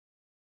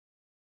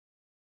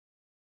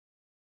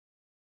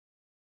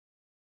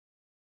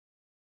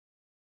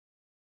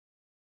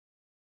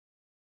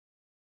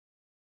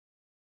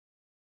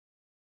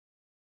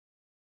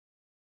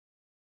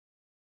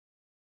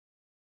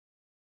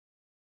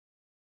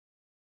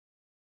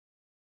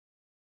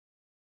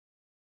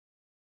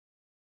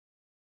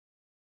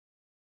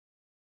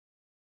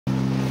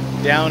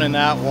down in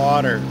that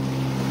water.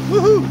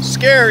 Woohoo!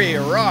 Scary,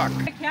 a rock.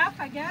 A cap,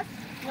 I guess?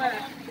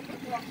 Where?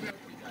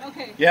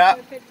 Okay. Yeah.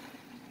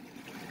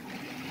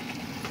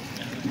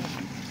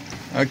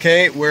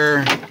 Okay,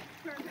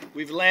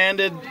 we've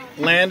landed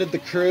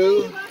the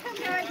crew.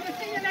 Welcome guys, we'll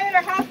see you later.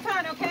 Have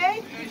fun,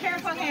 okay? Be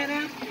careful,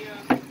 Hannah.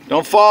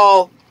 Don't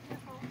fall.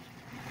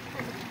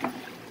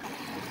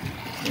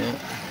 Yeah.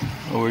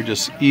 Well, we're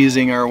just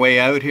easing our way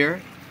out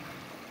here.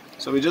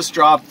 So we just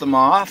dropped them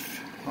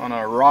off on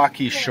a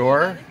rocky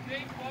shore.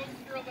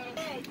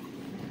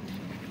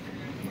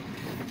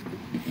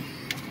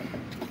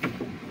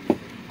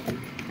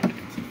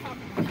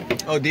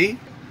 Oh, D?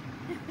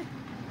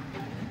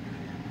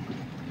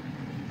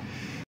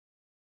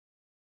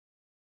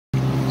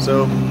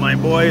 So my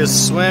boy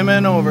is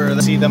swimming over.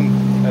 See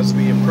them as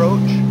we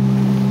approach.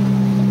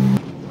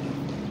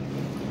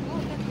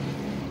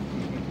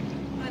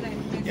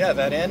 Yeah,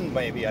 that end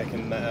maybe I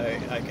can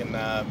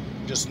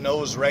just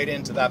nose right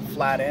into that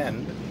flat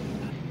end.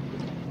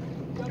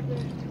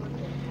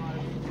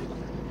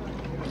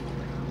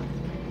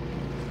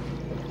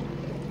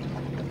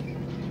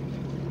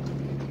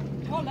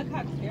 Oh, look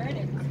how clear it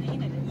is,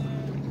 clean it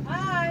is.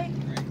 Hi.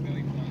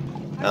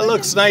 That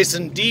looks nice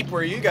and deep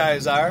where you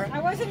guys are. I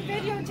wasn't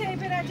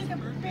videotaping, I took a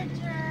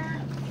picture.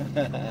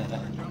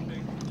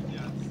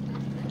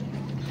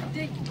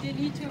 Did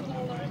you two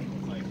hold on?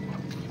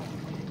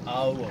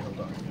 I'll hold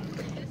on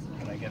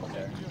when I get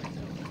there.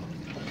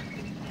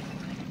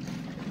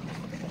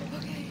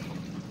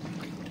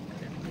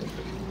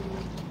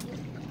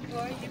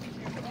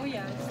 Oh,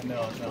 yeah.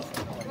 No.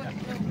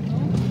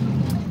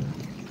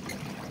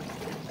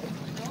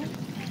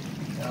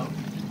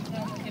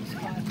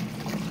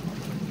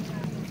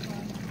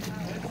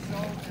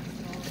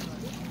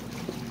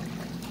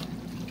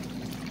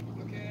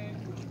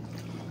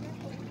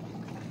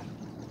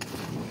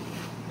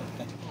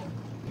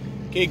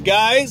 Okay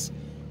guys,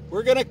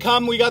 we're gonna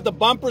come, we got the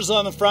bumpers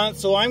on the front,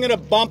 so I'm gonna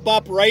bump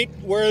up right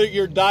where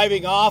you're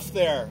diving off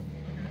there.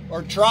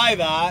 Or try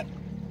that.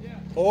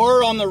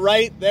 Or on the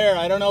right there,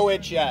 I don't know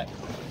which yet.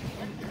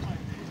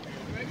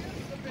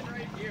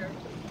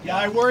 Yeah,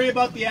 I worry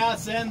about the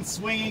ass end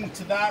swinging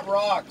to that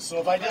rock, so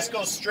if I just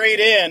go straight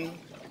in,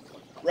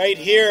 right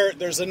here,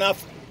 there's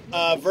enough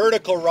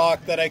vertical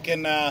rock that I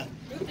can...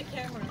 Move the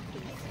camera,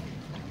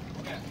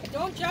 please.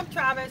 Don't jump,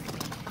 Travis.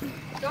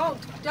 Don't.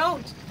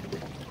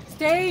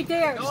 Stay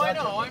there. No, I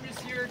know. I'm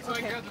just here so I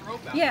can grab the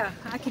rope out. Yeah,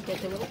 I could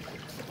get the rope.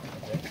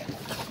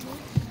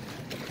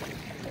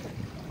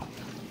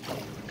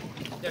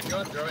 Yeah, if you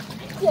want to throw it to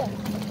me. Yeah.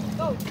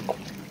 Go.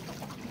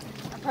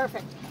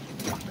 Perfect.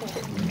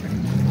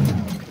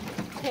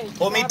 Okay.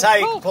 Pull me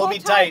tight, pull me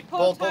tight.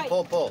 Pull.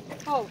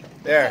 Oh.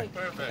 There. Okay.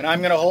 Perfect. And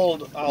I'm gonna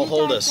I'll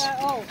hold us.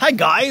 Hi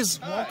guys,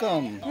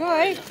 welcome.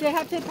 Roy, they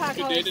have to pack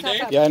all this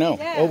stuff up. Yeah, I know.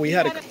 Yeah, Oh, we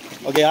had a...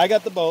 Okay, I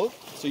got the boat,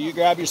 so you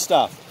grab your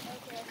stuff.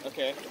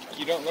 Okay.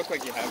 You don't look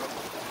like you have it.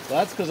 So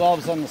that's because all of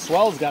a sudden the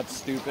swells got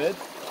stupid.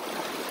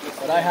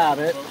 But I have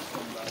it.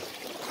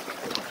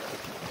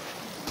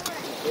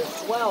 There's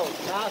swells,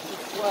 massive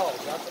swells.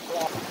 That's the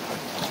problem.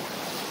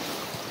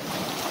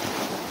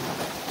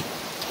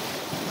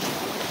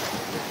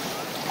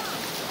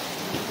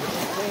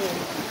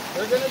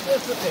 They're going to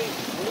dissipate.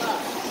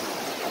 Relax.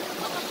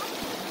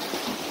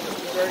 Just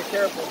be very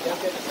careful.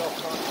 Don't get yourself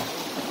caught.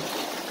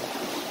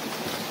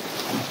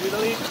 Do the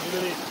lead.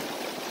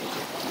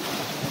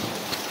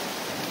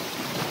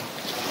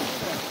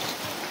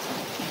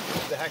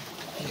 The heck,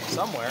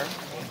 somewhere is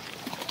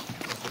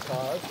the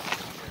cause.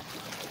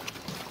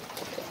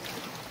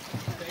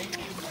 Thank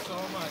you so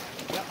much.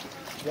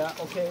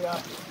 Yeah, okay,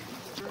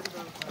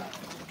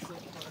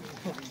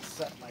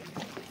 Set my...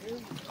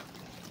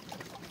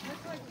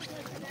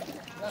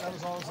 That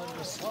was all of a sudden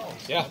just slow.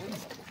 Yeah.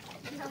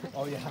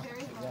 Oh yeah,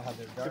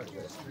 they're dark.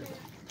 That's true.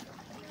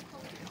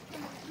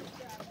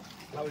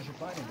 How was your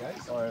climbing,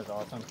 guys? Oh, it was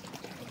awesome.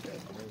 Okay.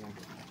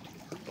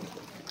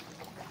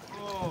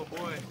 Oh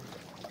boy.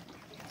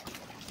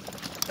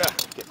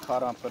 Get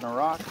caught up in a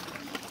rock.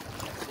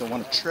 Don't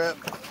want to trip.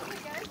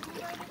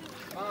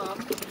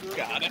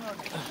 Got it.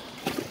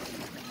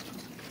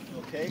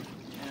 Okay,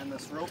 and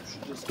this rope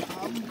should just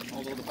come,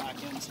 although the back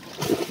end's...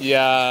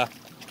 Yeah.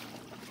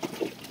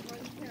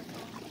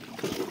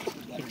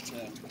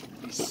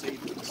 Be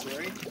safe and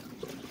sorry.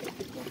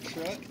 Don't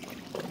trip.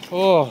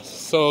 Oh,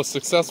 so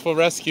successful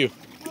rescue.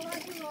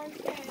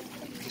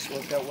 This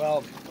worked out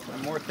well.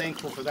 I'm more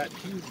thankful for that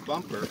huge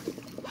bumper.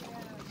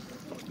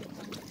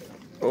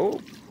 Oh.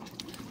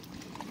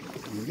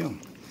 Here we go.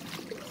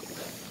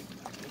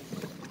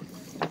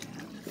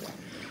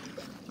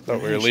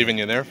 Thought we were leaving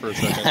you there for a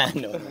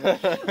second. No.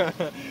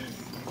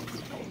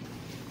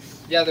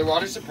 Yeah, the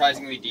water's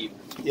surprisingly deep.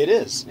 It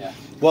is. Yeah.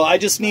 Well, I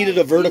just needed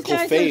a vertical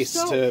guys are face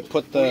so- to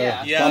put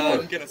the Yeah,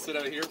 bumper. I'm gonna sit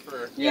out here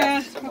for...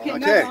 Yeah. Okay,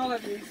 Okay. not all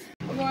of these.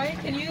 Roy,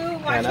 can you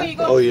watch Anna? where you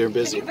go? Oh, you're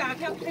busy. Can you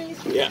back up, please?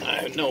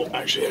 Yeah, no,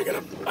 actually, I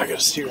gotta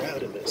steer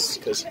out of this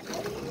because.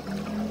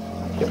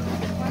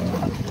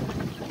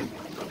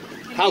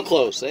 How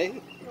close, eh?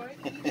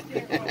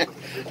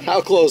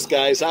 How close,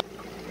 guys? Oh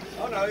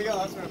no, you got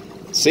last one.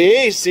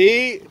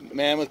 See?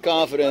 Man with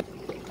confidence.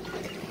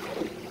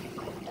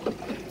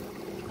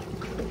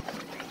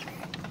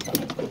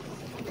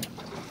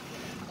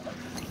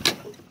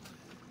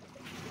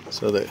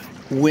 So the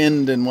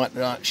wind and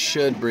whatnot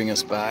should bring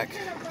us back.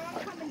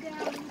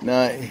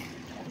 No.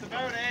 It's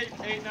about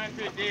 9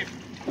 feet deep.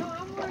 No,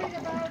 I'm worried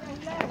about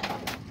 11.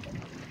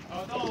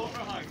 Oh, it's all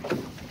overhung.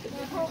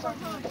 That's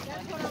overhung.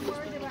 That's what I'm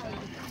worried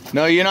about.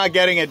 No, you're not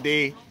getting it,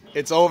 D.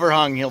 It's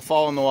overhung. He'll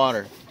fall in the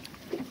water.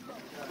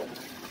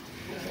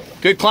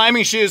 Good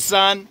climbing shoes,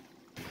 son.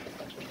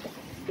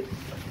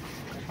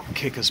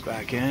 Kick us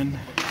back in.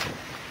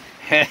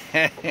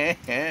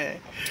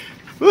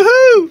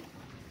 Woohoo!